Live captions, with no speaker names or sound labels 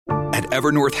At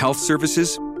Evernorth Health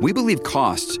Services, we believe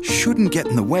costs shouldn't get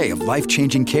in the way of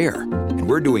life-changing care, and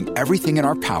we're doing everything in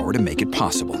our power to make it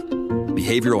possible.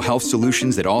 Behavioral health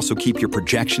solutions that also keep your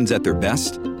projections at their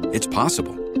best? It's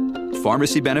possible.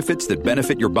 Pharmacy benefits that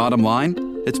benefit your bottom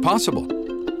line? It's possible.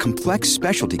 Complex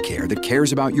specialty care that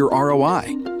cares about your ROI?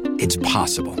 It's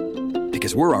possible.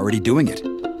 Because we're already doing it.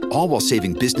 All while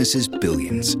saving businesses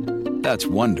billions. That's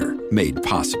Wonder made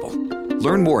possible.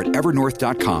 Learn more at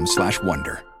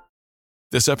evernorth.com/wonder.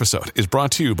 This episode is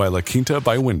brought to you by La Quinta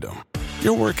by Wyndham.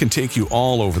 Your work can take you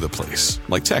all over the place,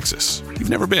 like Texas. You've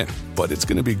never been, but it's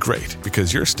going to be great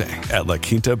because you're staying at La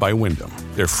Quinta by Wyndham.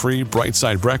 Their free Bright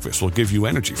Side breakfast will give you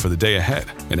energy for the day ahead.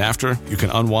 And after, you can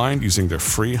unwind using their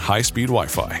free high-speed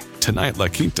Wi-Fi. Tonight, La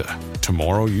Quinta.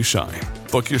 Tomorrow, you shine.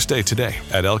 Book your stay today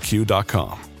at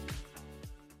lq.com.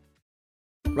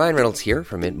 Ryan Reynolds here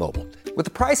from Mint Mobile. With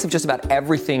the price of just about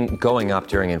everything going up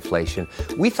during inflation,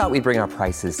 we thought we'd bring our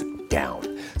prices down.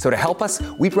 So to help us,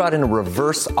 we brought in a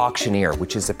reverse auctioneer,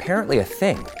 which is apparently a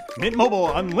thing. Mint Mobile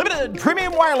Unlimited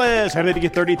Premium Wireless. How to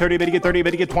get 30, 30, bit to get 30,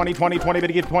 bit to get 20, 20, 20, bit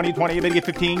to get 20, 20, bit to get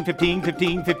 15, 15,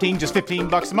 15, 15, just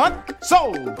 $15 a month?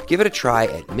 Sold! Give it a try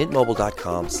at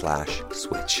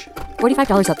mintmobile.com/switch.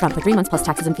 $45 up front for 3 months plus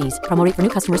taxes and fees. Promo rate for new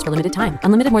customers for limited time.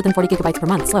 Unlimited more than 40 gigabytes per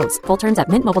month. Slows full terms at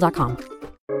mintmobile.com.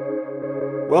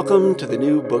 Welcome to the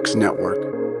New Books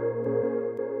Network.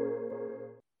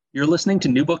 You're listening to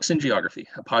New Books in Geography,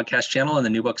 a podcast channel on the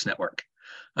New Books Network.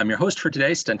 I'm your host for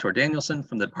today, Stentor Danielson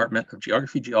from the Department of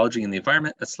Geography, Geology, and the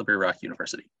Environment at Slippery Rock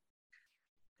University.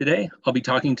 Today, I'll be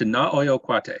talking to Naoyo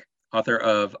Kwate, author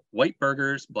of White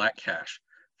Burgers, Black Cash,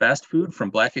 Fast Food from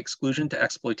Black Exclusion to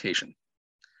Exploitation,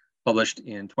 published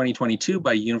in 2022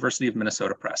 by University of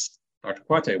Minnesota Press. Dr.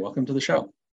 Kwate, welcome to the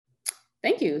show.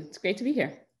 Thank you. It's great to be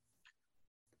here.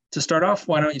 To start off,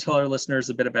 why don't you tell our listeners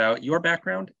a bit about your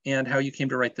background and how you came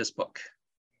to write this book?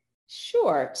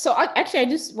 Sure. So I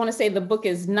just want to say the book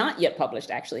is not yet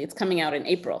published, actually. It's coming out in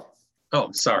April. Oh,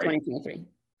 sorry. 2023.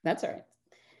 That's all right.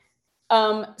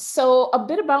 So a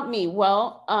bit about me.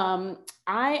 Well,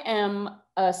 I am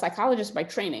a psychologist by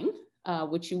training,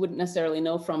 which you wouldn't necessarily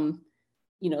know from,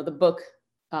 the book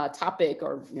topic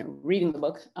or, reading the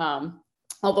book.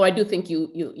 Although I do think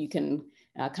you can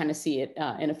kind of see it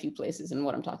in a few places in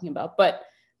what I'm talking about. But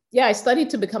yeah, I studied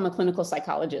to become a clinical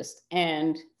psychologist.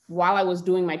 And while I was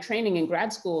doing my training in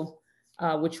grad school,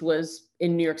 which was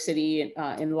in New York City,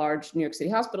 in large New York City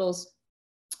hospitals,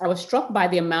 I was struck by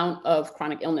the amount of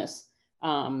chronic illness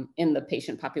in the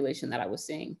patient population that I was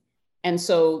seeing. And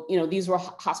so, these were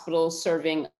hospitals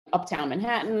serving uptown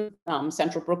Manhattan,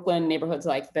 central Brooklyn, neighborhoods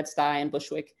like Bed-Stuy and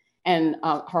Bushwick and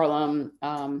Harlem.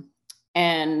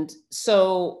 And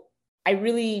so I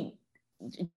really,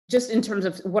 just in terms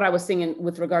of what I was seeing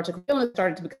with regard to illness,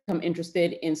 started to become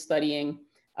interested in studying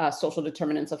social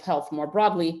determinants of health more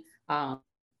broadly,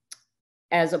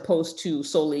 as opposed to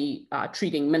solely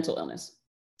treating mental illness.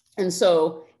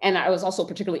 And I was also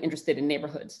particularly interested in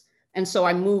neighborhoods. And so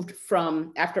I moved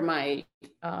after my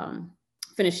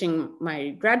finishing my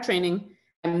grad training,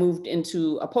 I moved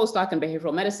into a postdoc in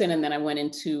behavioral medicine. And then I went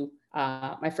into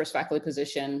my first faculty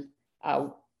position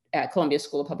at Columbia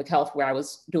School of Public Health, where I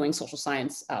was doing social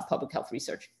science, public health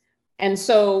research. And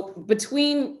so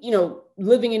between,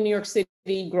 living in New York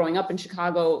City, growing up in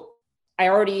Chicago, I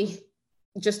already,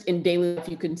 just in daily life,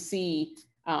 you can see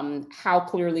how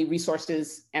clearly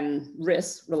resources and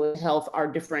risks related to health are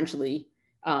differentially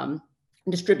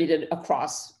distributed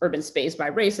across urban space by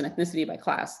race and ethnicity, by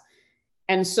class.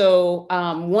 And so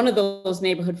one of those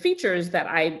neighborhood features that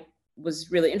I was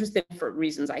really interested in, for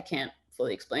reasons I can't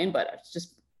fully explain, but I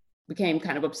just became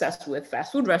kind of obsessed with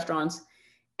fast food restaurants.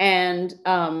 And,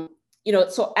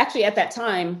 so actually at that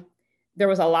time, there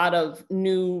was a lot of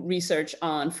new research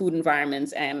on food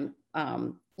environments and,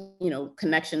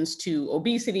 connections to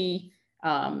obesity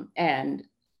and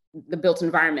the built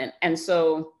environment. And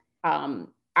so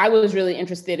I was really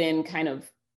interested in kind of,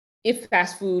 if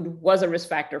fast food was a risk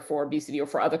factor for obesity or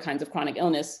for other kinds of chronic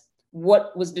illness,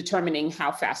 what was determining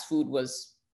how fast food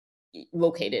was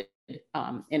located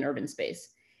in urban space.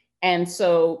 And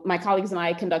so my colleagues and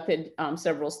I conducted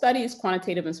several studies,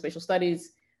 quantitative and spatial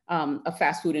studies of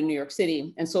fast food in New York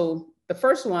City. And so the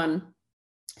first one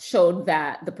showed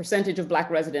that the percentage of Black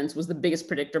residents was the biggest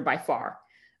predictor by far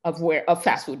of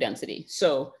fast food density.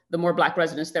 So the more Black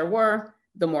residents there were,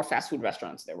 the more fast food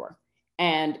restaurants there were.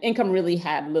 And income really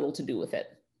had little to do with it.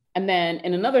 And then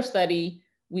in another study,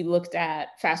 we looked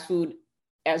at fast food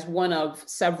as one of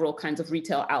several kinds of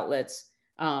retail outlets,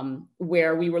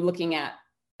 where we were looking at,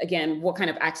 again, what kind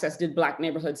of access did Black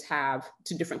neighborhoods have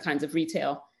to different kinds of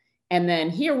retail? And then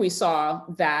here we saw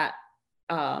that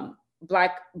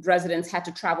Black residents had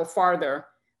to travel farther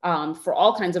for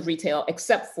all kinds of retail,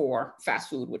 except for fast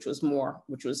food, which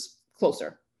was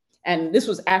closer. And this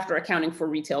was after accounting for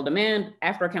retail demand,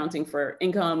 after accounting for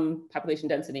income, population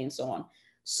density, and so on.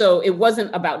 So it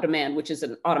wasn't about demand, which is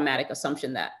an automatic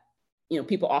assumption that,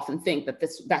 people often think that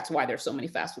that's why there's so many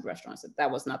fast food restaurants.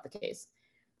 That was not the case.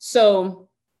 So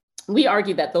we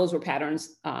argued that those were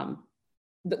patterns.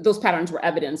 Those patterns were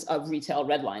evidence of retail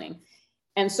redlining.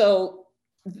 And so,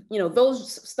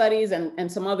 those studies and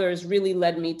some others really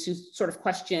led me to sort of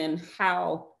question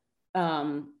how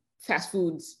fast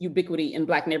food's ubiquity in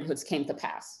Black neighborhoods came to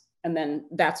pass. And then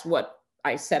that's what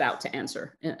I set out to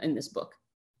answer in this book.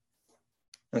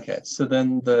 Okay, so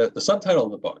then the subtitle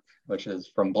of the book, which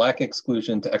is From Black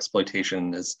Exclusion to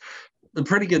Exploitation, is a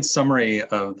pretty good summary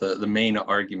of the main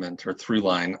argument or through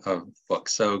line of the book.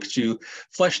 So could you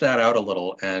flesh that out a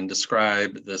little and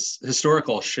describe this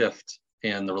historical shift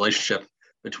in the relationship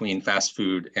between fast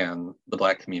food and the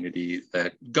Black community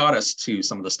that got us to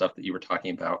some of the stuff that you were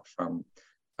talking about from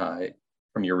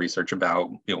your research about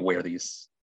where these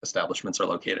establishments are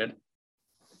located?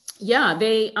 Yeah,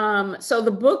 so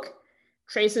the book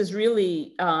traces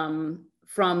really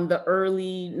from the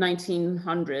early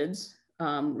 1900s,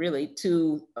 really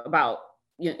to about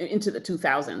into the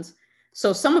 2000s.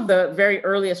 So some of the very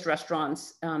earliest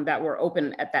restaurants that were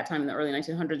open at that time in the early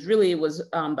 1900s really was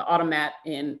the Automat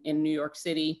in New York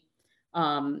City,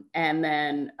 and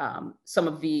then some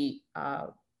of the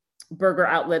burger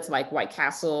outlets like White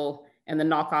Castle and the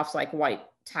knockoffs like White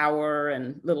Tower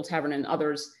and Little Tavern and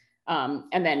others.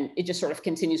 And then it just sort of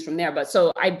continues from there. But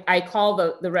so I call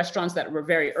the restaurants that were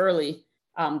very early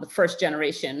the first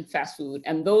generation fast food.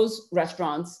 And those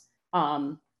restaurants,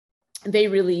 they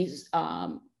really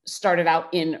started out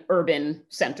in urban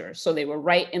centers. So they were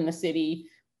right in the city,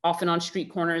 often on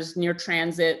street corners near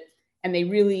transit. And they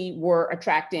really were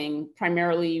attracting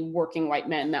primarily working white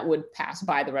men that would pass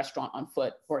by the restaurant on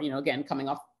foot or, again, coming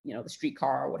off, the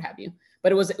streetcar or what have you.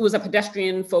 But it was a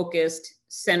pedestrian focused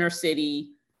center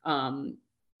city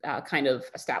kind of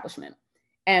establishment.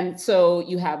 And so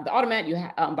you have the Automat, you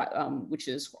have, which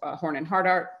is Horn and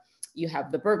Hardart. You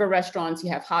have the burger restaurants,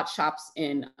 you have Hot Shops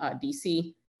in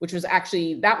DC, which was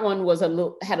actually, that one was it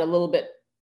was a little bit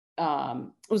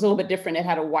different. It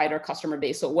had a wider customer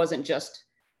base. So it wasn't just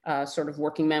sort of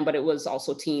working men, but it was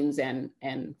also teens and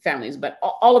families. But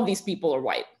all of these people are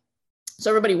white. So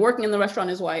everybody working in the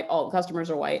restaurant is white. All the customers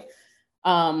are white.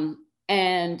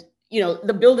 And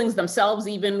the buildings themselves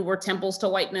even were temples to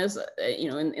whiteness,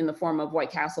 in the form of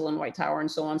White Castle and White Tower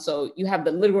and so on. So you have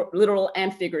the literal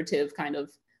and figurative kind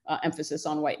of emphasis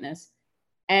on whiteness.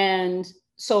 And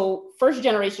so first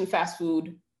generation fast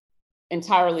food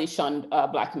entirely shunned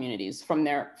Black communities from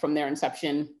their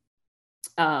inception.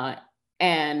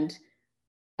 And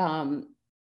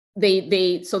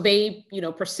they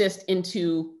persist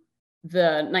into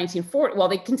the 1940s. Well,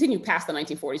 they continue past the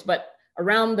 1940s, but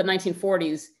around the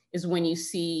 1940s is when you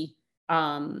see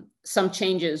some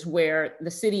changes where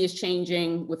the city is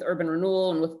changing with urban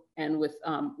renewal and with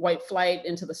white flight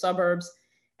into the suburbs.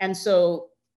 And so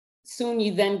soon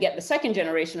you then get the second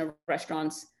generation of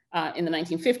restaurants in the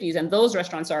 1950s, and those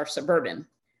restaurants are suburban.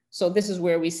 So this is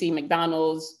where we see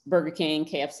McDonald's, Burger King,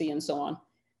 KFC, and so on.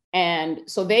 And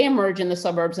so they emerge in the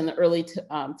suburbs in the early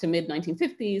to mid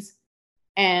 1950s.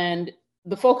 And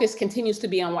the focus continues to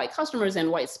be on white customers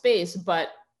and white space, but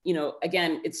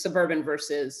again, it's suburban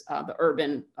versus the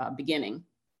urban beginning.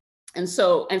 And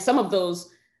some of those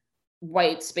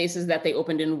white spaces that they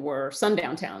opened in were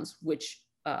sundown towns, which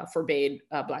forbade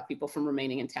Black people from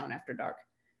remaining in town after dark.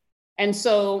 And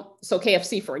so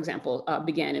KFC, for example,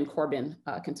 began in Corbin,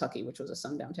 Kentucky, which was a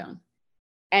sundown town.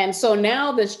 And so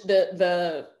now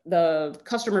the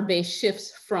customer base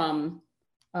shifts from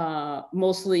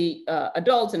mostly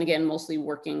adults, and again, mostly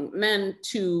working men,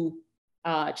 to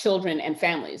children and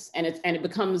families. And it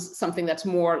becomes something that's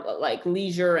more like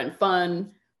leisure and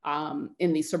fun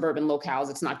in these suburban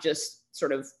locales. It's not just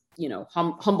sort of,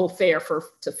 humble fare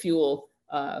to fuel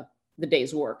the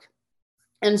day's work.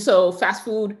 And so fast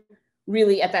food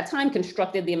really at that time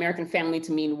constructed the American family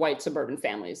to mean white suburban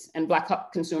families, and Black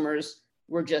consumers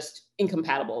were just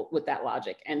incompatible with that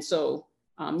logic. And so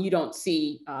you don't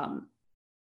see,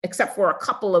 except for a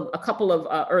couple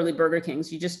of early Burger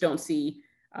Kings, you just don't see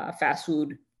fast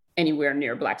food anywhere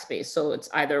near Black space. So it's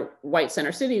either white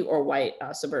center city or white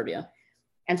suburbia.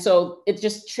 And so it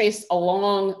just traced a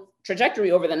long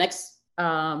trajectory over the next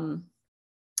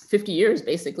 50 years,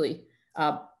 basically,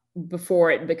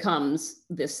 before it becomes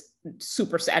this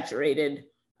super saturated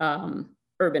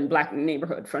urban Black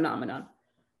neighborhood phenomenon.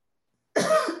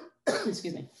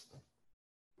 Excuse me.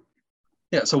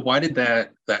 Yeah. So why did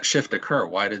that shift occur?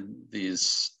 Why did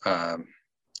these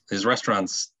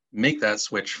restaurants make that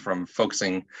switch from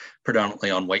focusing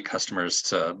predominantly on white customers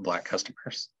to Black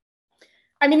customers?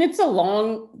 I mean,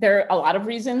 there are a lot of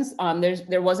reasons.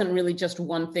 There wasn't really just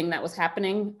one thing that was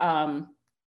happening. And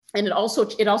it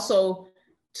also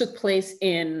took place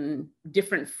in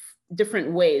different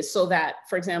ways. So that,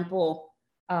 for example,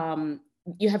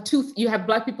 you have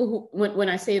Black people who, when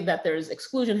I say that there's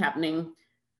exclusion happening,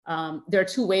 there are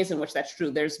two ways in which that's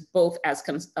true. There's both as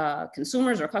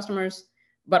consumers or customers,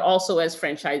 but also as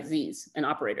franchisees and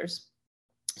operators.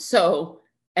 So,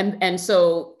 and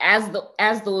so as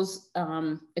those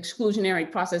exclusionary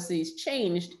processes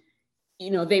changed,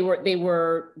 they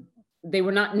were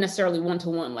not necessarily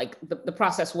one-to-one. Like the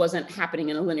process wasn't happening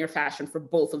in a linear fashion for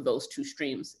both of those two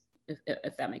streams,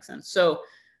 if that makes sense. So,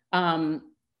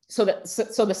 so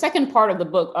the second part of the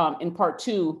book, in part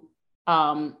two,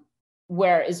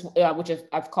 which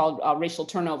I've called racial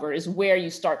turnover, is where you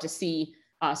start to see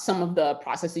some of the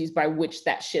processes by which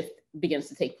that shift begins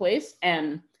to take place.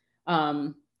 And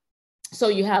so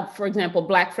you have, for example,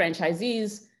 Black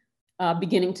franchisees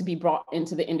beginning to be brought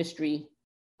into the industry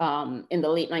in the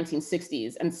late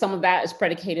 1960s. And some of that is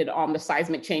predicated on the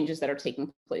seismic changes that are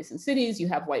taking place in cities. You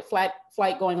have white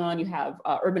flight going on, you have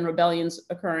urban rebellions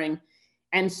occurring.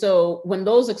 And so when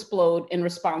those explode in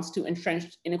response to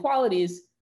entrenched inequalities,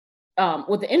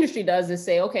 what the industry does is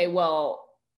say, okay, well,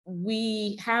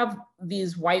 we have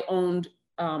these white-owned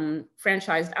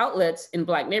franchised outlets in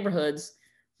Black neighborhoods.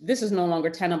 This is no longer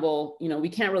tenable. We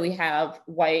can't really have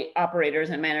white operators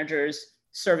and managers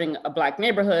serving a Black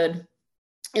neighborhood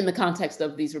in the context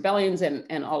of these rebellions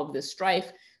and all of this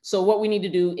strife. So what we need to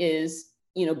do is,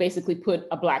 basically put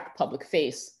a Black public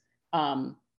face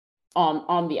on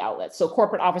the outlet. So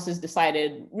corporate offices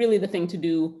decided really the thing to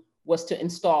do was to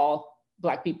install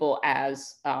Black people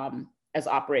as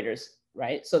operators,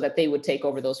 right? So that they would take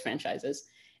over those franchises.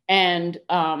 And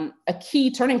a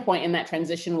key turning point in that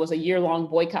transition was a year-long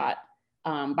boycott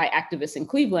by activists in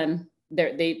Cleveland.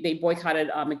 They boycotted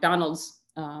McDonald's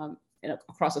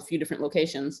across a few different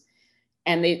locations.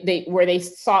 And the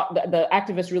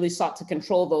activists really sought to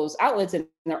control those outlets in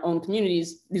their own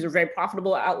communities. These were very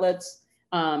profitable outlets.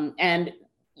 And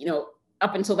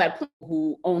up until that point,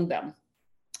 who owned them.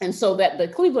 And so that the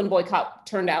Cleveland boycott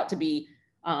turned out to be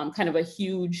kind of a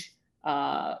huge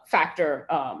factor,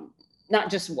 not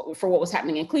just for what was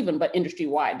happening in Cleveland, but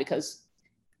industry-wide, because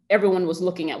everyone was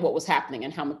looking at what was happening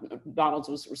and how McDonald's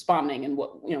was responding and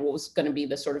what was going to be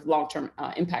the sort of long-term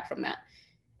impact from that.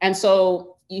 And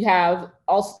so you have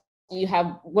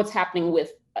what's happening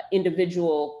with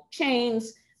individual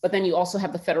chains, but then you also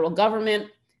have the federal government,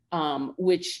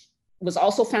 which was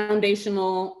also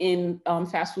foundational in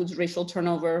fast food's racial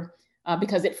turnover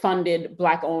because it funded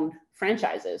Black-owned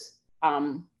franchises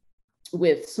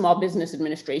with small business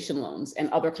administration loans and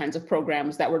other kinds of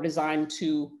programs that were designed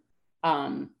to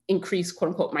increase quote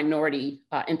unquote minority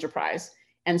enterprise.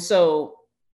 And so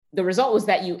the result was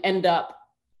that you end up,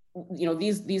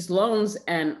 these loans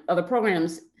and other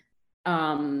programs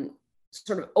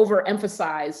sort of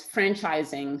overemphasize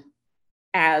franchising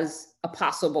as a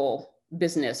possible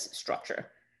business structure.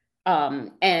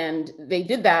 And they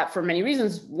did that for many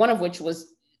reasons, one of which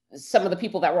was some of the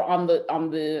people that were on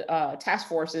the task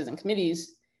forces and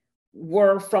committees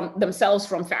were from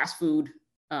fast food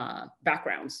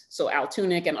backgrounds. So Al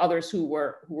Tunick and others who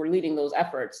were leading those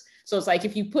efforts. So it's like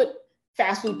if you put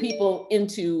fast food people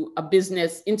into a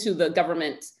business, into the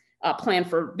government plan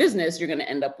for business, you're going to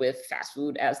end up with fast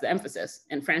food as the emphasis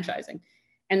and franchising.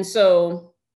 And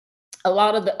so a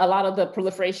lot of the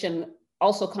proliferation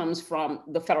also comes from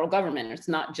the federal government. It's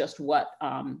not just what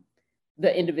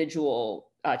the individual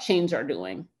chains are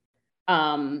doing.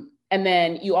 And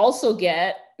then you also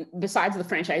get, besides the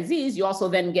franchisees, you also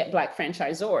then get Black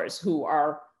franchisors who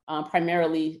are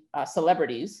primarily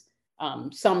celebrities,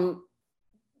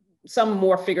 some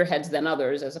more figureheads than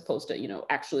others, as opposed to,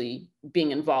 actually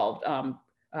being involved.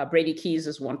 Brady Keys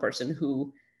is one person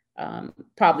who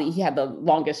probably he had the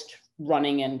longest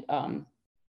running and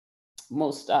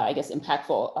most,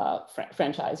 impactful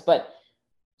franchise. But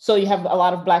so you have a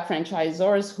lot of Black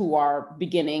franchisors who are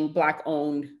beginning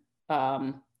Black-owned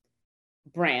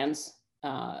brands,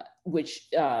 which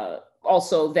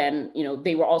also then,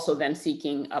 they were also then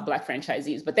seeking Black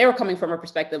franchisees, but they were coming from a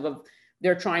perspective of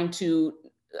they're trying to,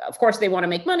 of course, they want to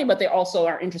make money, but they also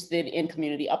are interested in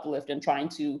community uplift and trying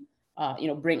to,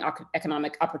 bring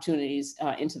economic opportunities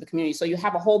into the community. So you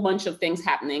have a whole bunch of things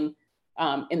happening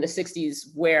in the 60s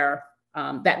where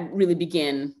that really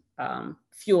begin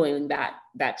fueling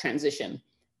that transition.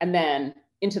 And then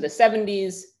into the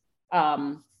 70s,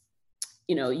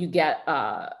 you get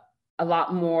a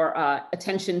lot more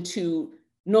attention to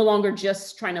no longer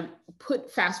just trying to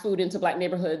put fast food into Black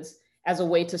neighborhoods as a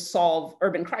way to solve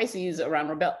urban crises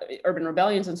around urban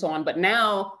rebellions and so on. But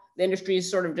now the industry is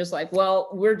sort of just like, well,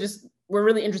 we're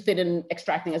really interested in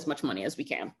extracting as much money as we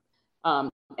can,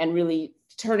 and really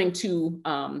turning to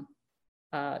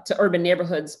urban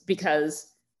neighborhoods,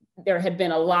 because there had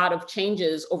been a lot of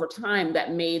changes over time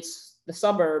that made the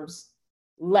suburbs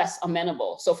less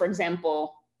amenable. So, for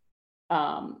example,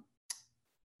 in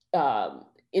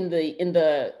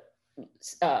the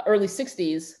early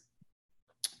 60s,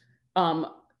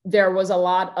 there was a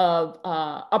lot of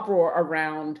uproar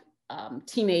around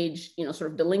teenage,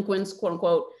 sort of delinquents, quote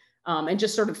unquote, and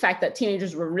just sort of the fact that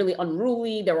teenagers were really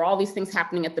unruly. There were all these things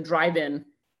happening at the drive-in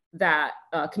that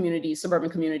suburban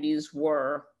communities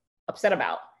were upset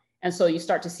about. And so you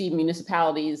start to see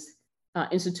municipalities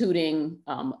instituting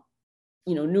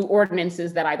new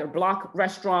ordinances that either block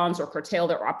restaurants or curtail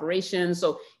their operations.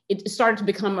 So it started to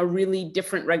become a really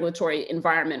different regulatory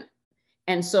environment.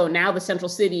 And so now the central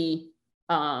city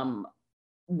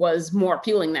was more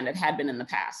appealing than it had been in the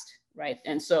past, right?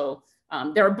 And so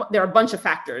there are a bunch of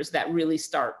factors that really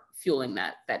start fueling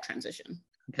that transition.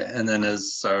 Okay, and then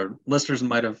as our listeners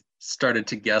might have started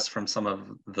to guess from some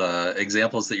of the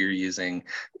examples that you're using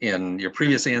in your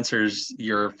previous answers,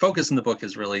 your focus in the book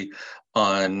is really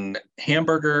on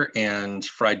hamburger and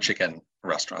fried chicken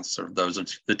restaurants. So those are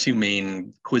the two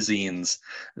main cuisines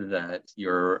that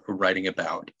you're writing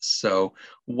about. So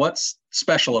what's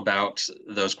special about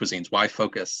those cuisines? Why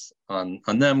focus on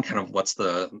them? Kind of what's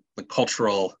the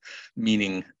cultural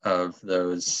meaning of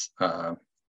those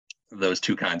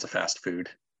two kinds of fast food?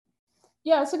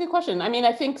 Yeah, that's a good question. I mean,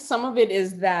 I think some of it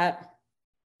is that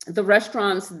the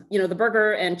restaurants, the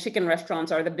burger and chicken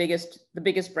restaurants are the biggest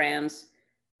brands.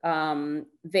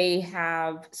 They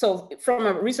have, so from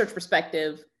a research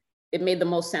perspective, it made the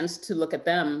most sense to look at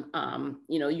them.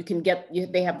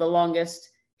 They have the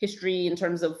longest history in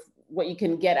terms of what you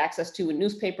can get access to in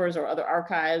newspapers or other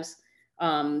archives.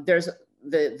 There's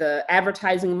the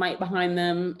advertising might behind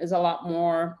them is a lot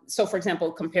more. So for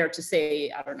example, compared to say,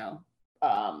 I don't know,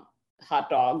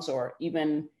 hot dogs or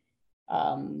even,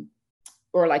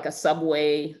 or like a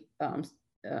Subway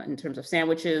in terms of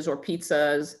sandwiches or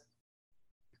pizzas,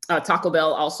 Taco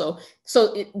Bell also.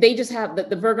 So they just have,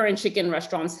 the burger and chicken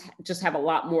restaurants just have a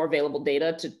lot more available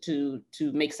data to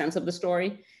make sense of the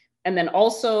story. And then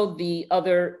also the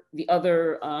other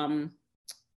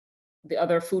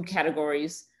food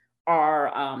categories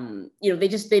are,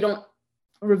 they don't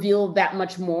reveal that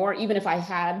much more. Even if I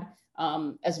had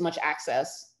as much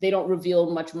access, they don't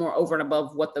reveal much more over and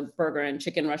above what the burger and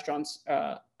chicken restaurants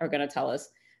are going to tell us.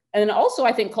 And then also,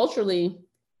 I think culturally,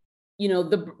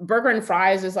 the burger and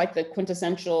fries is like the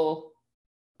quintessential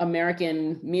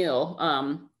American meal.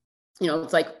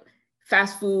 It's like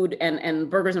fast food and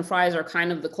burgers and fries are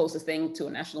kind of the closest thing to a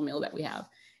national meal that we have.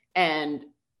 And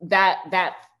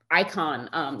that icon,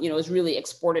 is really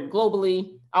exported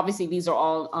globally. Obviously, these are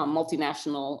all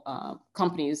multinational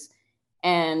companies.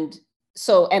 And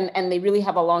so, and they really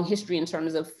have a long history in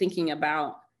terms of thinking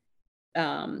about,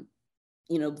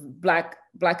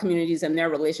 Black communities and their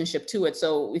relationship to it.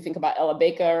 So we think about Ella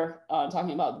Baker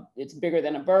talking about it's bigger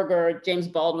than a burger. James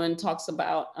Baldwin talks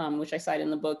about, which I cite in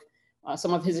the book,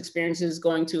 some of his experiences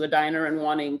going to a diner and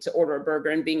wanting to order a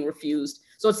burger and being refused.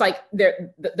 So it's like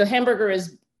the hamburger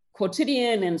is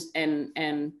quotidian and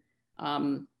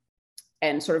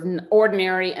sort of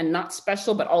ordinary and not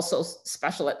special, but also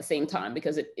special at the same time,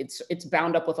 because it's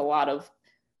bound up with a lot of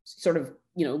sort of,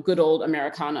 good old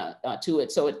Americana to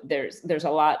it. So there's a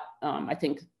lot, I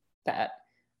think, that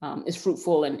is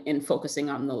fruitful in focusing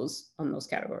on those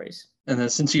categories. And then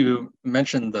since you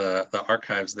mentioned the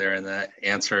archives there in that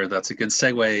answer, that's a good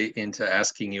segue into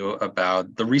asking you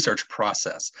about the research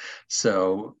process.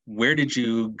 So where did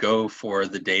you go for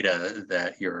the data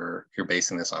that you're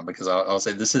basing this on? Because I'll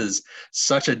say this is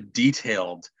such a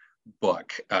detailed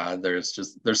book. There's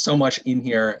so much in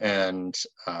here, and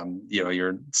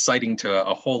you're citing to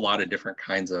a whole lot of different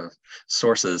kinds of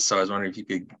sources. So I was wondering if you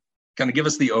could kind of give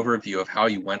us the overview of how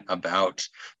you went about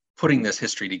putting this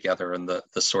history together and the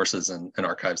sources and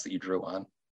archives that you drew on.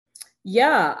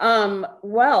 Yeah,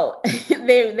 well,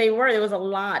 there was a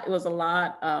lot. It was a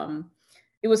lot.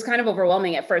 It was kind of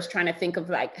overwhelming at first, trying to think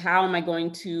of like, how am I going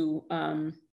to,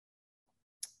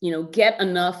 get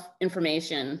enough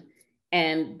information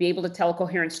and be able to tell a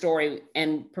coherent story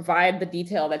and provide the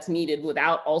detail that's needed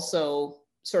without also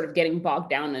sort of getting bogged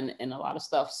down in a lot of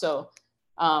stuff. So,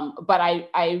 but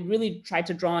I really tried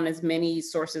to draw on as many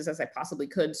sources as I possibly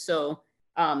could. So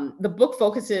the book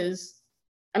focuses,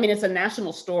 it's a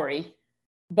national story,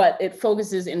 but it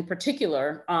focuses in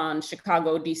particular on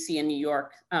Chicago, DC, and New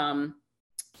York,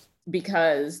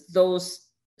 because those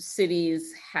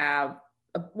cities have,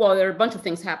 well, there are a bunch of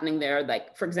things happening there.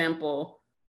 Like, for example,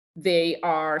 they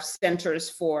are centers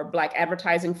for Black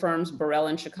advertising firms, Burrell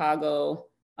in Chicago,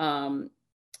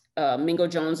 Mingo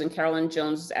Jones and Carolyn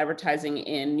Jones Advertising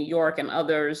in New York, and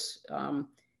others.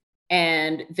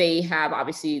 And they have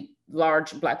obviously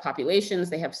large Black populations.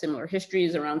 They have similar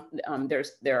histories around,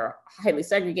 they're highly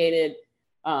segregated.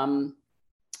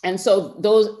 And so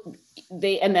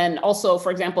and then also,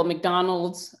 for example,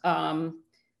 McDonald's,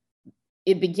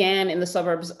 it began in the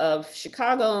suburbs of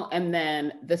Chicago, and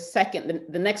then the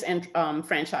next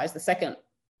franchise, the second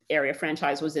area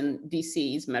franchise, was in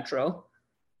DC's Metro.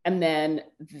 And then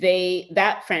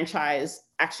that franchise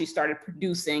actually started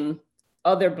producing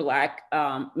other Black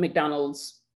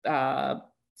McDonald's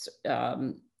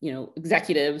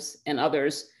executives and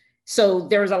others. So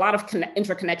there was a lot of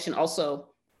interconnection also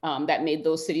that made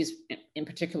those cities in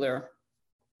particular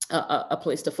a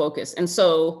place to focus. And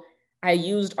so I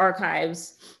used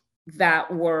archives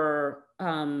that were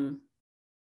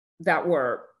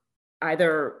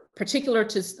either particular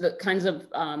to the kinds of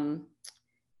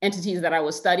entities that I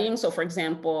was studying. So for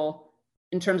example,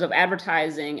 in terms of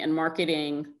advertising and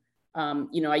marketing,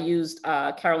 I used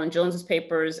Carolyn Jones's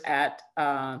papers at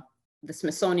the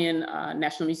Smithsonian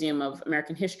National Museum of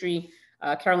American History.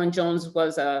 Carolyn Jones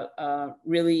was a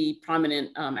really prominent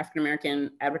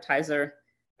African-American advertiser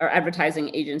or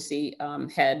advertising agency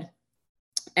head.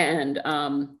 And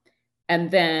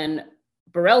then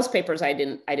Burrell's papers I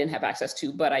didn't have access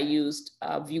to, but I used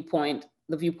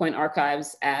the Viewpoint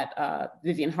archives at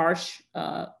Vivian Harsh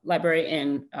Library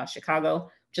in Chicago,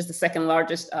 which is the second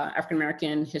largest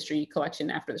African-American history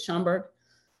collection after the Schomburg.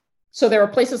 So there were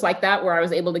places like that where I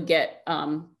was able to get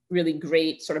really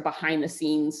great sort of behind the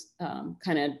scenes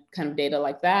kind of data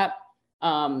like that.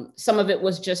 Some of it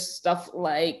was just stuff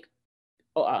like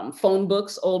phone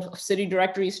books, old city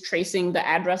directories, tracing the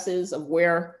addresses of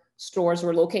where stores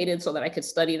were located so that I could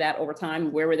study that over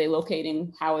time. Where were they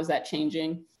locating? How is that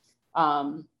changing?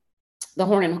 The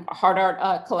Horn and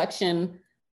Hardart collection,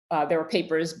 there were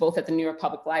papers both at the New York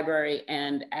Public Library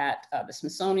and at the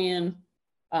Smithsonian.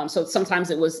 So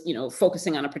sometimes it was,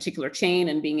 focusing on a particular chain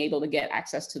and being able to get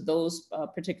access to those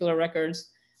particular records.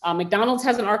 McDonald's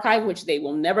has an archive, which they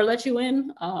will never let you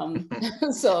in.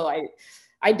 So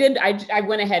I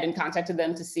went ahead and contacted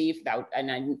them to see if that,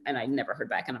 and I never heard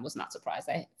back, and I was not surprised.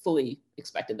 I fully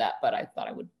expected that, but I thought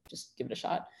I would just give it a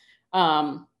shot.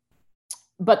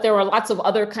 But there were lots of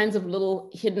other kinds of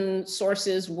little hidden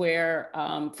sources where,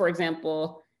 for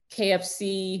example,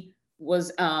 KFC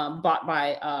was bought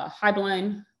by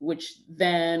Highline, which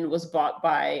then was bought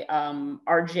by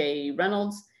RJ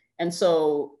Reynolds. And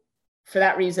so for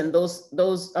that reason,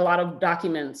 a lot of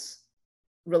documents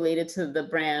related to the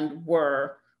brand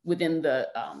were within the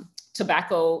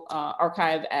tobacco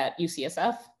archive at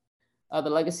UCSF, the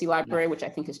Legacy Library, which I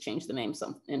think has changed the name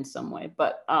in some way.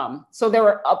 But so there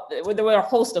were a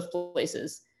host of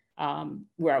places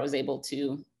where I was able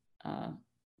to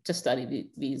study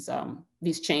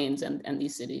these chains and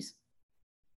these cities.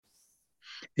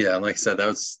 Yeah, like I said,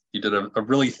 you did a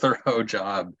really thorough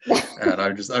job, and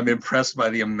I'm impressed by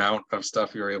the amount of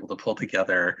stuff you were able to pull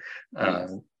together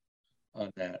on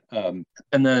that.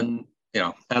 And then,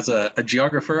 as a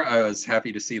geographer, I was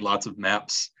happy to see lots of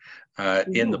maps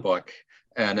in the book,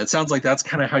 and it sounds like that's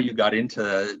kind of how you got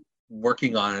into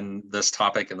working on this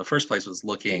topic in the first place, was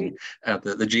looking at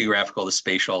the geographical, the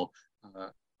spatial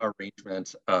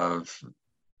arrangement of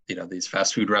these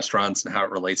fast food restaurants and how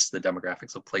it relates to the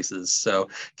demographics of places. So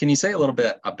can you say a little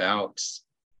bit about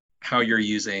how you're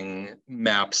using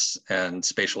maps and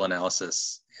spatial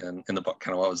analysis in the book?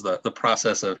 Kind of what was the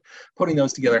process of putting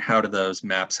those together? How do those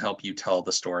maps help you tell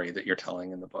the story that you're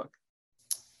telling in the book?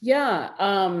 Yeah,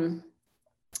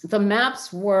 the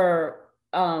maps were,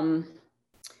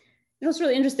 it's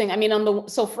really interesting. I mean,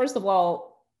 so first of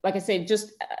all, like I say,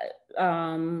 just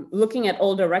looking at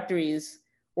old directories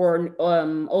or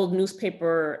old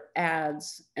newspaper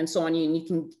ads and so on,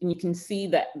 you can see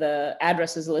that the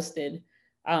address is listed,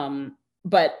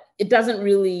 but it doesn't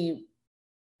really,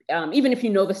 even if you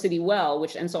know the city well,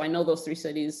 and so I know those three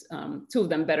cities, two of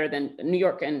them better than New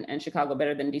York and Chicago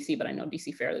better than DC, but I know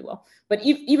DC fairly well. But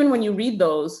even when you read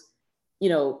those,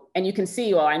 and you can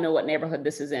see, well, I know what neighborhood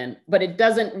this is in, but it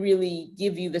doesn't really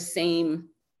give you the same,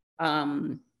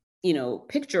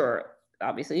 picture,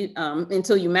 obviously,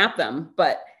 until you map them.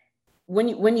 But when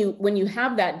you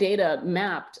have that data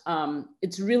mapped,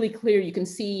 it's really clear. You can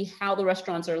see how the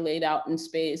restaurants are laid out in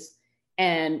space,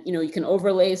 and you can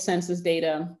overlay census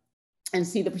data, and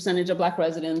see the percentage of Black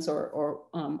residents or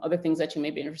other things that you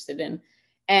may be interested in.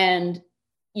 And,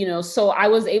 so I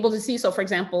was able to see, so for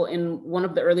example, in one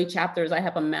of the early chapters, I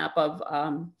have a map of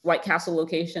White Castle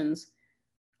locations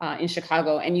in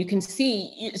Chicago, and you can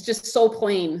see, it's just so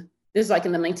plain. This is like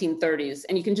in the 1930s,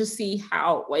 and you can just see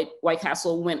how White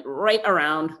Castle went right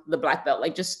around the Black Belt,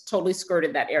 like just totally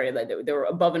skirted that area. Like they were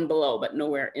above and below, but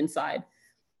nowhere inside.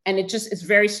 And it's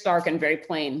very stark and very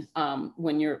plain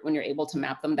when you're able to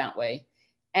map them that way.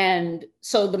 And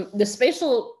so the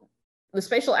spatial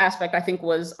aspect, I think,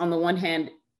 was, on the one hand,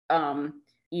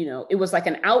 it was like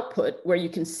an output where you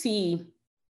can see,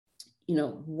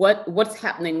 what's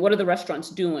happening, what are the restaurants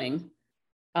doing.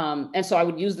 And so I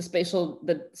would use the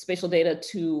spatial data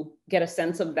to get a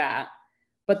sense of that.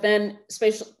 But then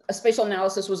spatial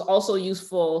analysis was also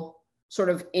useful sort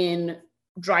of in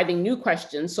driving new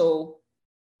questions. So,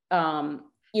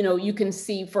 you can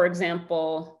see, for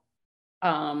example,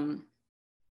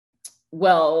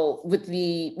 with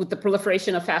the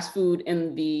proliferation of fast food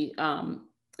in the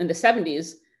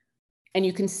 70s, and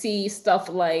you can see stuff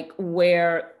like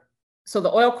so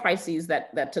the oil crises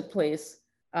that took place,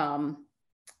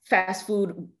 fast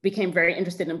food became very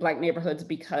interested in Black neighborhoods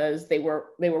because they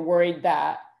were worried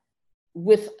that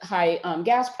with high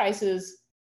gas prices,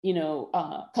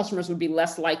 customers would be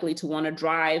less likely to want to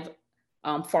drive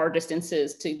far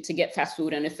distances to get fast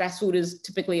food. And if fast food is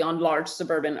typically on large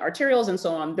suburban arterials and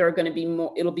so on, they're going to be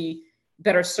it'll be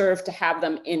better served to have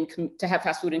them to have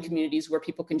fast food in communities where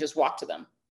people can just walk to them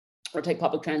or take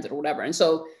public transit or whatever. And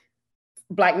so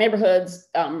Black neighborhoods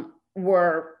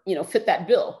were, fit that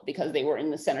bill because they were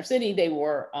in the center city. They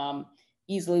were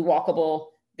easily walkable.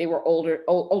 They were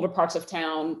older parts of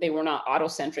town. They were not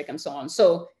auto-centric and so on.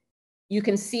 So you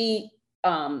can see,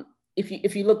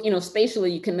 if you look,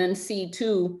 spatially, you can then see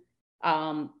too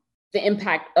the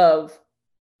impact of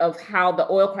how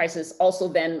the oil crisis also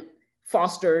then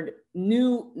fostered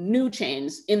new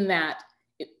chains, in that,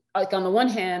 like, on the one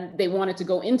hand, they wanted to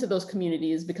go into those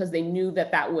communities because they knew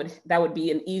that would be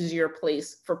an easier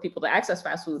place for people to access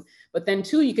fast food. But then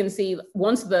too, you can see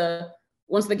once the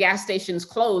gas stations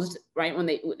closed, right?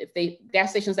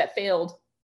 Gas stations that failed,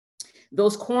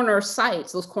 those corner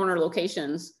sites, those corner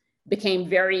locations became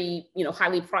very,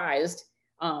 highly prized.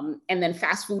 And then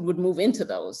fast food would move into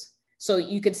those. So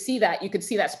you could see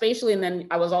that spatially. And then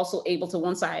I was also able to,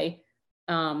 once I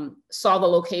saw the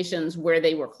locations where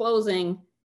they were closing,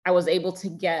 I was able to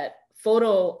get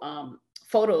photos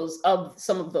of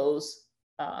some of those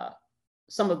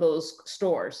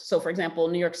stores. So for example,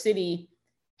 New York City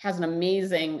has an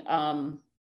amazing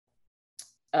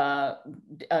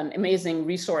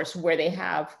resource where they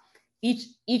have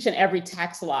each and every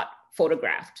tax lot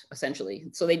photographed, essentially.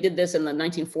 So they did this in the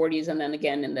 1940s and then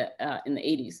again in the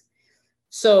 80s.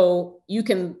 So you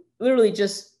can literally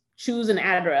just choose an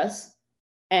address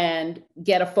and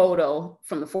get a photo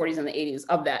from the 40s and the 80s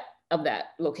of that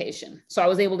location. So I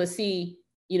was able to see,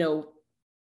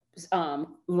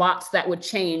 lots that would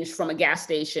change from a gas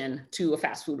station to a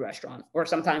fast food restaurant, or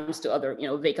sometimes to other,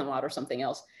 vacant lot or something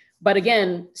else. But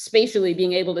again, spatially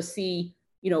being able to see,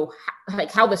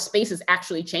 how the space is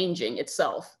actually changing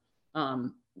itself,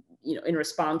 in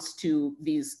response to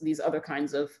these other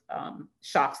kinds of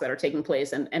shocks that are taking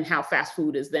place, and how fast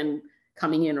food is then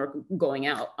coming in or going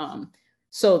out.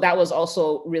 So that was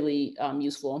also really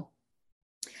useful.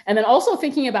 And then also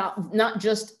thinking about not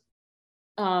just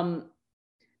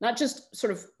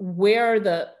sort of where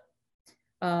the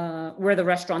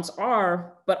restaurants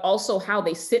are, but also how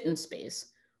they sit in space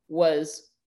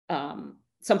was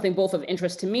something both of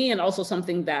interest to me, and also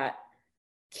something that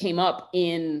came up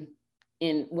when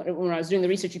I was doing the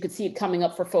research. You could see it coming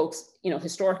up for folks,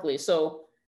 historically. So,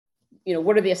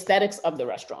 what are the aesthetics of the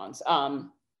restaurants?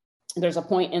 There's a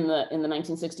point in the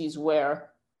 1960s where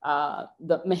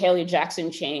the Mahalia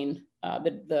Jackson chain,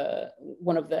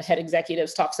 one of the head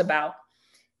executives talks about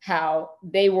how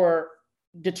they were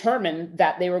determined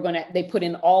that they put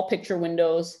in all picture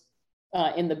windows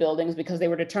in the buildings because they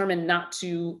were determined not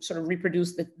to sort of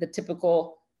reproduce the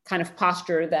typical kind of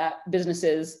posture that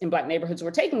businesses in Black neighborhoods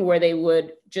were taking, where they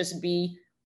would just be,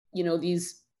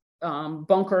 these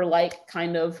bunker-like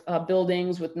kind of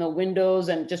buildings with no windows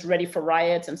and just ready for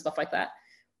riots and stuff like that.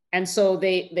 And so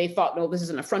they thought, no, this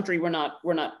isn't effrontery. We're not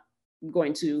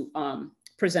going to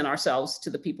present ourselves to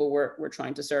the people we're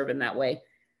trying to serve in that way.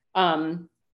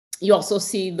 You also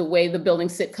see the way the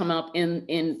buildings come up in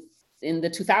the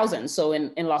 2000s. So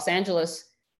in Los Angeles,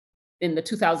 in the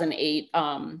 2008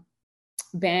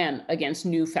 ban against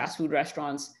new fast food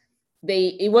restaurants,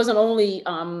 they didn't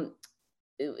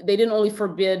only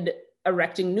forbid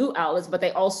erecting new outlets, but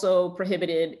they also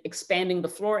prohibited expanding the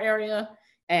floor area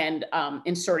and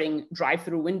inserting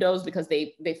drive-through windows, because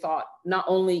they thought not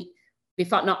only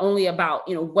about,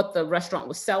 you know, what the restaurant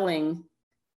was selling,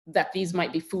 that these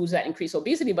might be foods that increase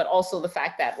obesity, but also the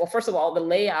fact that, well, first of all, the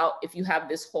layout, if you have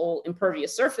this whole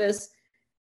impervious surface,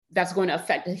 that's going to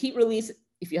affect the heat release.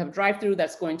 If you have drive-through,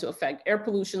 that's going to affect air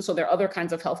pollution. So there are other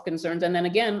kinds of health concerns. And then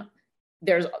again,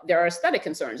 there are aesthetic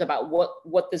concerns about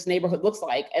what this neighborhood looks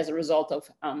like as a result of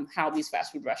how these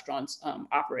fast food restaurants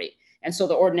operate. And so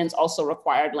the ordinance also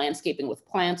required landscaping with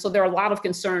plants. So there are a lot of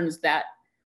concerns that,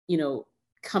 you know,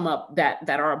 come up that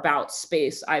are about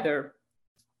space, either,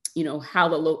 you know, how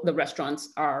the restaurants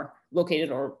are located,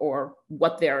 or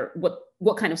what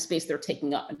kind of space they're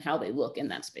taking up and how they look in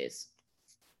that space.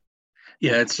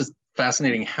 Yeah, it's just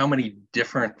fascinating how many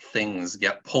different things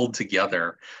get pulled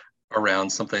together around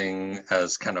something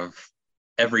as kind of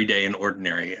everyday and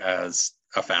ordinary as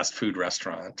a fast food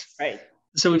restaurant. Right.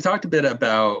 So we've talked a bit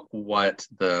about what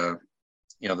the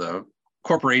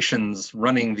corporations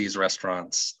running these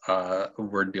restaurants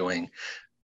were doing.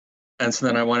 And so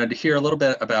then I wanted to hear a little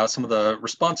bit about some of the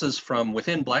responses from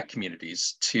within Black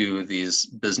communities to these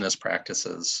business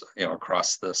practices, you know,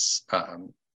 across this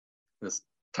this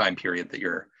time period that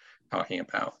you're talking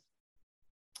about.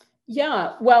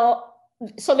 Yeah, well,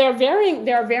 so there are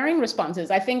varying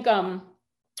responses. I think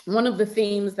one of the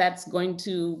themes that's going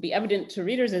to be evident to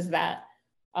readers is that,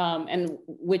 and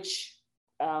which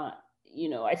you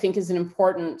know, I think is an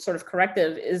important sort of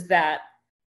corrective, is that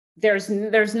there's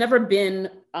never been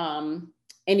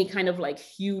any kind of like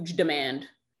huge demand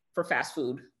for fast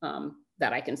food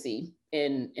that I can see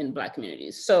in Black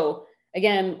communities. So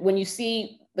again, when you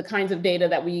see the kinds of data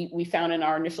that we found in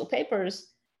our initial papers,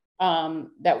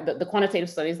 that the quantitative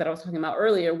studies that I was talking about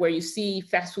earlier, where you see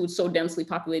fast food so densely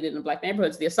populated in Black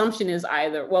neighborhoods, the assumption is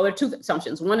either, well, there are two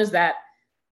assumptions. One is that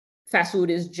fast food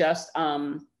is just,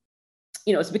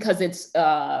 you know, it's because it's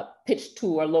pitched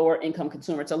to a lower income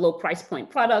consumer. It's a low price point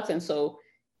product. And so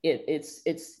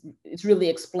it's really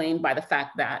explained by the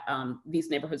fact that these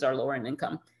neighborhoods are lower in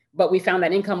income. But we found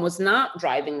that income was not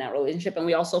driving that relationship. And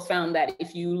we also found that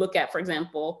if you look at, for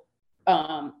example,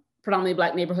 predominantly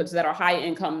Black neighborhoods that are high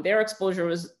income, their exposure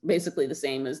was basically the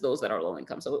same as those that are low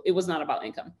income. So it was not about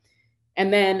income.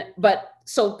 And then,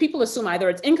 so people assume either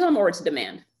it's income or it's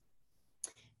demand.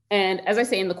 And as I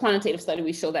say, in the quantitative study,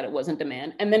 we show that it wasn't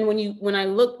demand. And then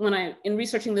in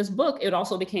researching this book, it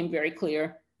also became very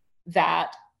clear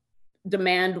that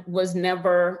demand was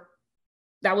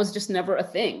just never a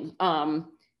thing.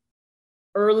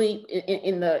 Early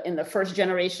in the first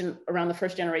generation, around the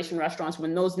first generation restaurants,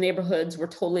 when those neighborhoods were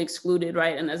totally excluded,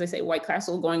 right? And as I say, White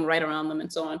Castle going right around them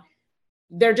and so on,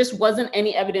 there just wasn't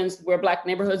any evidence where Black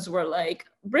neighborhoods were like,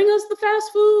 bring us the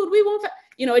fast food, we won't,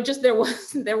 you know, it just, there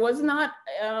was not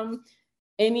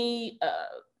any,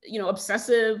 you know,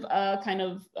 obsessive kind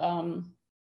of,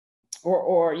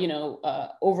 or you know,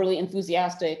 overly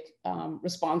enthusiastic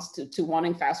response to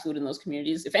wanting fast food in those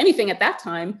communities. If anything, at that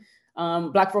time,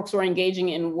 Black folks were engaging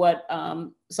in what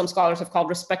some scholars have called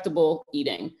respectable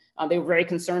eating. They were very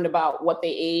concerned about what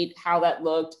they ate, how that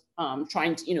looked,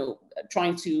 trying to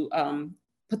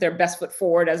put their best foot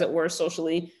forward, as it were,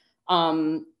 socially.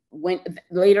 When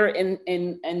later in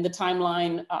the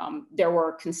timeline, there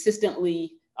were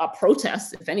consistently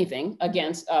protests, if anything,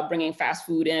 against bringing fast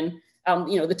food in.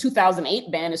 You know, the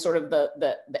 2008 ban is sort of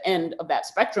the end of that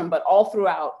spectrum, but all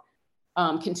throughout,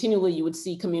 continually you would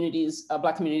see communities,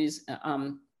 Black communities,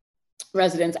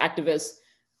 residents, activists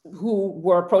who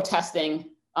were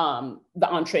protesting the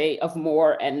entree of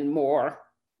more and more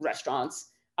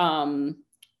restaurants.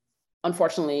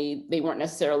 Unfortunately, they weren't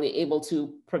necessarily able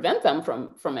to prevent them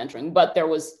from entering, but there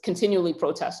was continually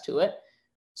protest to it.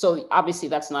 So obviously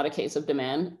that's not a case of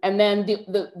demand. And then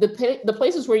the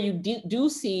places where you do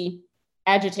see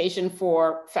agitation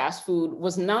for fast food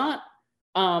was not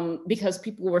because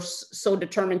people were so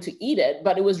determined to eat it,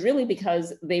 but it was really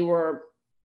because they were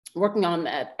working on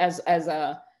that as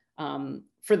a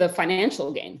for the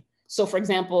financial gain. So for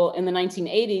example, in the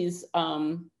 1980s,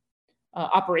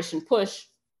 Operation Push,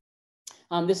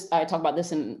 I talk about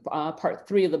this in part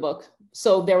 3 of the book.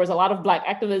 So there was a lot of Black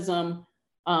activism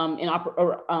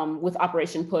with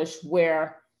Operation Push,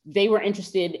 where they were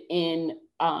interested in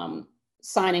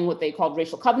signing what they called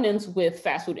racial covenants with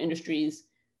fast food industries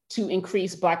to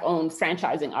increase Black-owned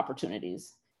franchising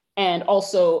opportunities, and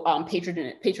also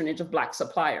patronage of Black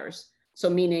suppliers. So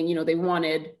meaning, you know, they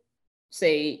wanted,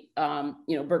 say,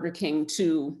 you know, Burger King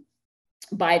to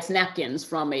buy its napkins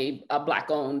from a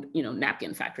Black-owned, you know,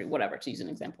 napkin factory, whatever, to use an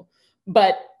example.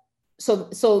 But so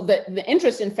the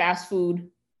interest in fast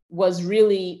food was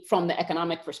really from the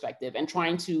economic perspective, and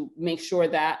trying to make sure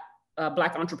that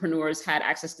Black entrepreneurs had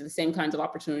access to the same kinds of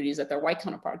opportunities that their white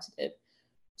counterparts did.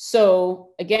 So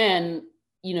again,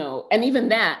 and even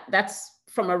that's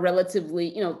from a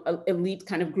relatively, elite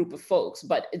kind of group of folks,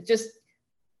 but it just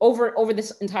over this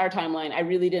entire timeline, I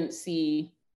really didn't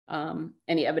see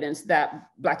any evidence that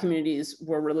Black communities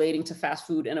were relating to fast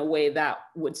food in a way that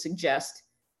would suggest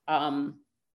that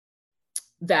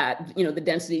the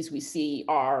densities we see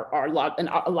are a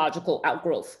logical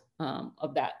outgrowth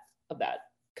of that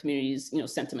community's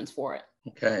sentiments for it.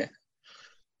 Okay.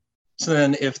 So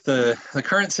then if the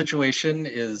current situation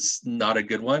is not a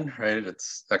good one, right?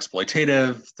 It's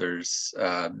exploitative, there's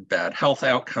bad health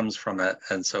outcomes from it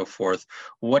and so forth.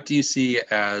 What do you see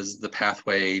as the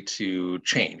pathway to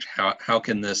change? How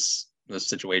can this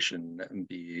situation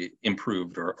be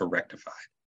improved or rectified?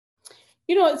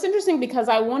 It's interesting because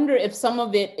I wonder if some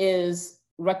of it is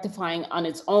rectifying on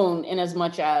its own in as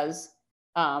much as,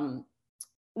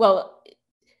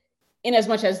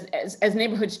 as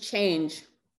neighborhoods change,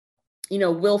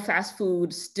 will fast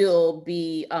food still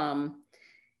be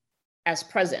as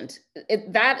present?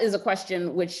 That is a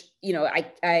question which,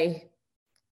 I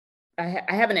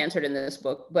haven't answered in this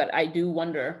book, but I do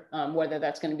wonder whether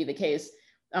that's going to be the case.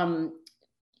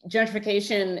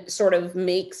 Gentrification sort of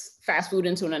makes fast food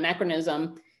into an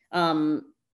anachronism,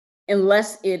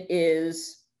 unless it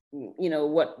is,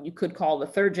 what you could call the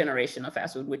third generation of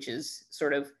fast food, which is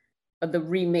sort of the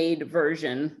remade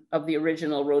version of the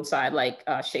original roadside, like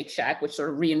Shake Shack, which sort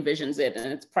of re-envisions it,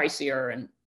 and it's pricier and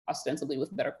ostensibly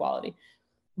with better quality.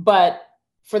 But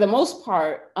for the most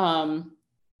part,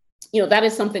 that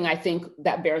is something I think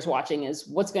that bears watching, is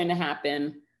what's going to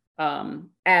happen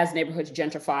as neighborhoods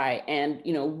gentrify, and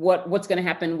what's going to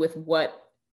happen with what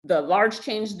the large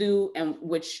chains do, and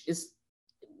which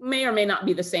may or may not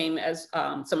be the same as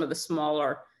some of the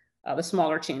smaller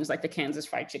chains like the Kansas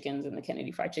Fried Chickens and the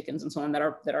Kennedy Fried Chickens and so on that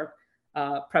are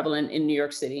prevalent in New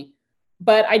York City.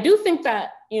 But I do think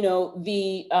that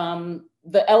the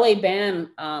LA ban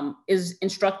is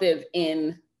instructive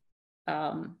in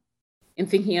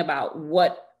thinking about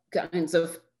what kinds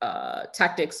of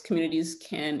tactics communities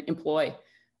can employ.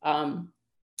 Now,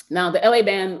 the LA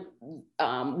ban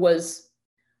was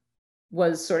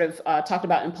sort of talked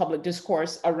about in public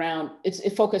discourse around,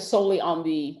 it focused solely on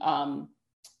the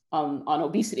on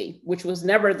obesity, which was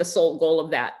never the sole goal of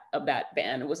that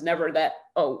ban. It was never that,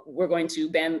 we're going to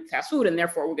ban fast food and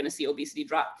therefore we're going to see obesity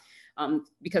drop.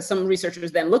 Because some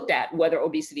researchers then looked at whether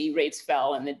obesity rates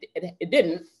fell, and it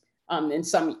didn't. In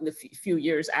the few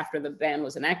years after the ban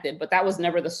was enacted, but that was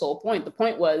never the sole point. The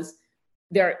point was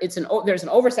there's an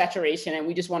oversaturation, and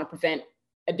we just want to prevent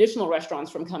additional restaurants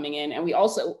from coming in. And we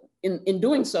also, in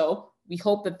doing so, we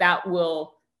hope that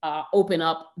will open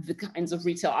up the kinds of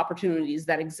retail opportunities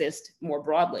that exist more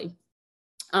broadly.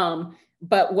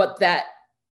 But what that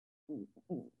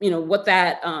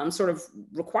sort of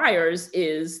requires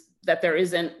is that there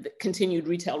isn't continued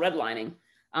retail redlining.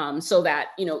 So that,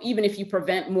 even if you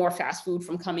prevent more fast food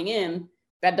from coming in,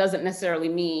 that doesn't necessarily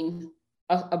mean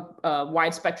a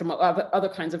wide spectrum of other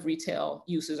kinds of retail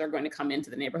uses are going to come into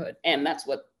the neighborhood. And that's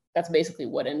basically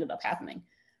what ended up happening.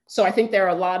 So I think there are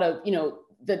a lot of,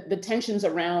 the tensions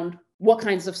around what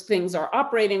kinds of things are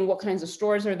operating, what kinds of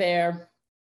stores are there.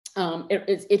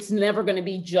 It's never going to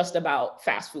be just about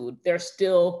fast food. There's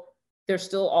still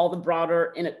all the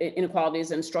broader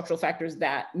inequalities and structural factors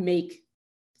that make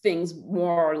things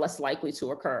more or less likely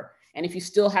to occur. And if you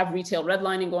still have retail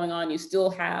redlining going on, you still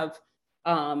have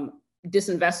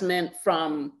disinvestment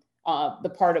from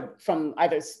from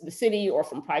either the city or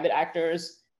from private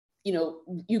actors.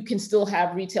 You can still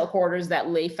have retail corridors that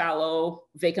lay fallow,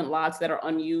 vacant lots that are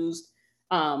unused.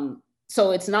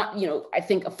 So it's not, I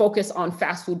think a focus on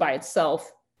fast food by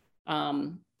itself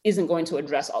isn't going to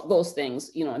address all those things,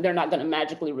 and they're not going to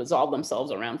magically resolve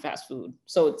themselves around fast food.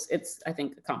 So it's I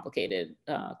think, a complicated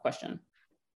question.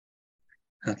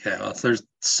 Okay, well, so there's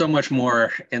so much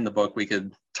more in the book. We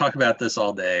could talk about this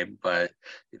all day, but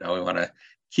we want to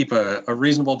keep a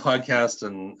reasonable podcast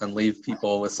and leave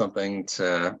people with something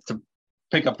to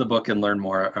pick up the book and learn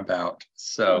more about.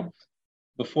 So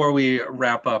before we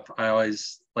wrap up, I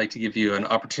always like to give you an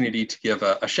opportunity to give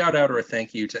a shout out or a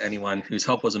thank you to anyone whose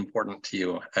help was important to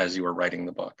you as you were writing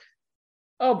the book.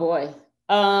 Oh boy.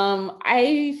 My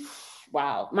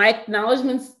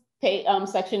acknowledgements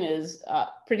section is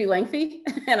pretty lengthy,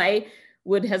 and I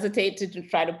would hesitate to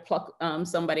try to pluck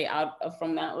somebody out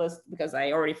from that list because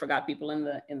I already forgot people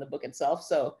in the book itself.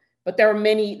 So, but there are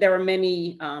many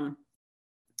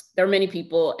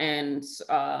people, and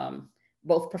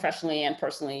both professionally and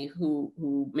personally,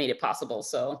 who made it possible.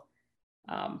 So,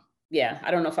 I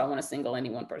don't know if I want to single any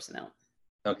one person out.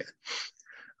 Okay.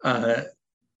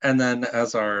 And then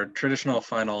as our traditional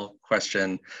final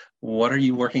question, what are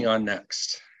you working on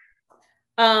next?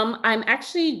 I'm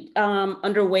actually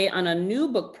underway on a new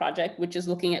book project, which is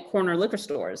looking at corner liquor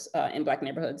stores in Black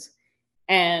neighborhoods.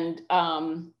 And,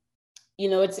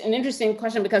 it's an interesting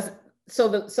question because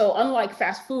so unlike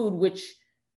fast food,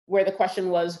 where the question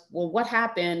was, well, what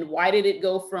happened? Why did it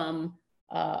go from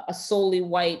a solely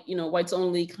white, whites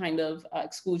only kind of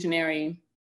exclusionary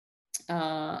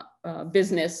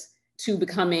business to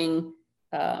becoming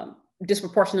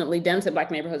disproportionately dense in Black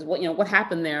neighborhoods? What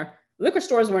happened there? Liquor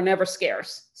stores were never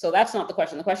scarce. So that's not the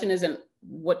question. The question isn't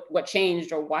what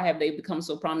changed or why have they become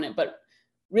so prominent, but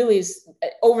really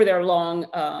over their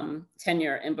long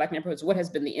tenure in Black neighborhoods, what has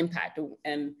been the impact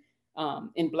and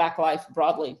in Black life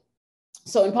broadly.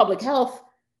 So in public health,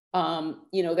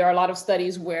 there are a lot of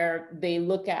studies where they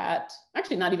look at,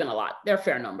 actually not even a lot, there are a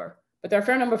fair number, but there are a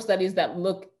fair number of studies that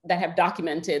have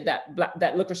documented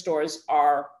that liquor stores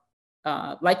are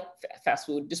like fast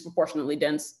food, disproportionately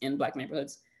dense in Black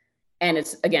neighborhoods. And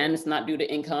it's not due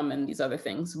to income and these other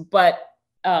things, but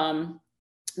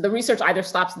the research either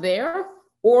stops there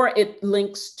or it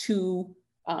links to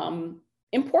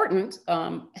important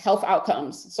health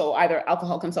outcomes. So either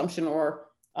alcohol consumption or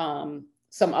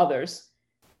some others.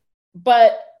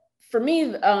 But for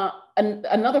me,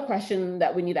 another question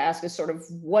that we need to ask is sort of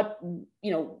what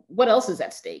else is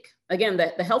at stake? Again,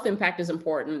 the health impact is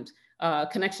important.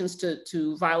 Connections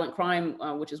to violent crime,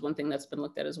 which is one thing that's been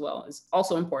looked at as well, is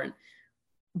also important.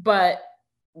 But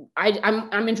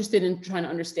I'm interested in trying to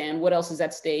understand what else is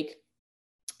at stake.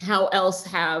 How else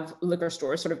have liquor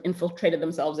stores sort of infiltrated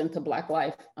themselves into Black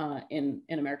life in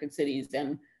American cities?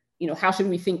 And how should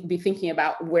we be thinking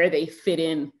about where they fit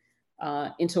in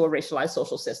into a racialized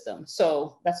social system?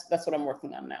 So that's what I'm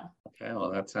working on now. Okay,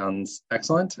 well, that sounds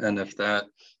excellent. And if that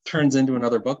turns into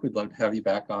another book, we'd love to have you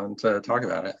back on to talk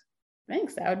about it.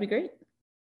 Thanks, that would be great.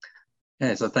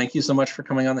 Okay, so thank you so much for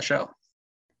coming on the show.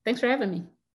 Thanks for having me.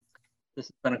 This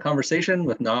has been a conversation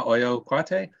with Na Oyo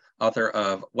Kwate, author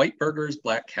of White Burgers,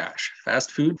 Black Cash,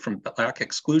 Fast Food from Black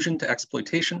Exclusion to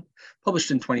Exploitation, published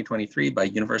in 2023 by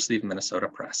University of Minnesota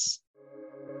Press.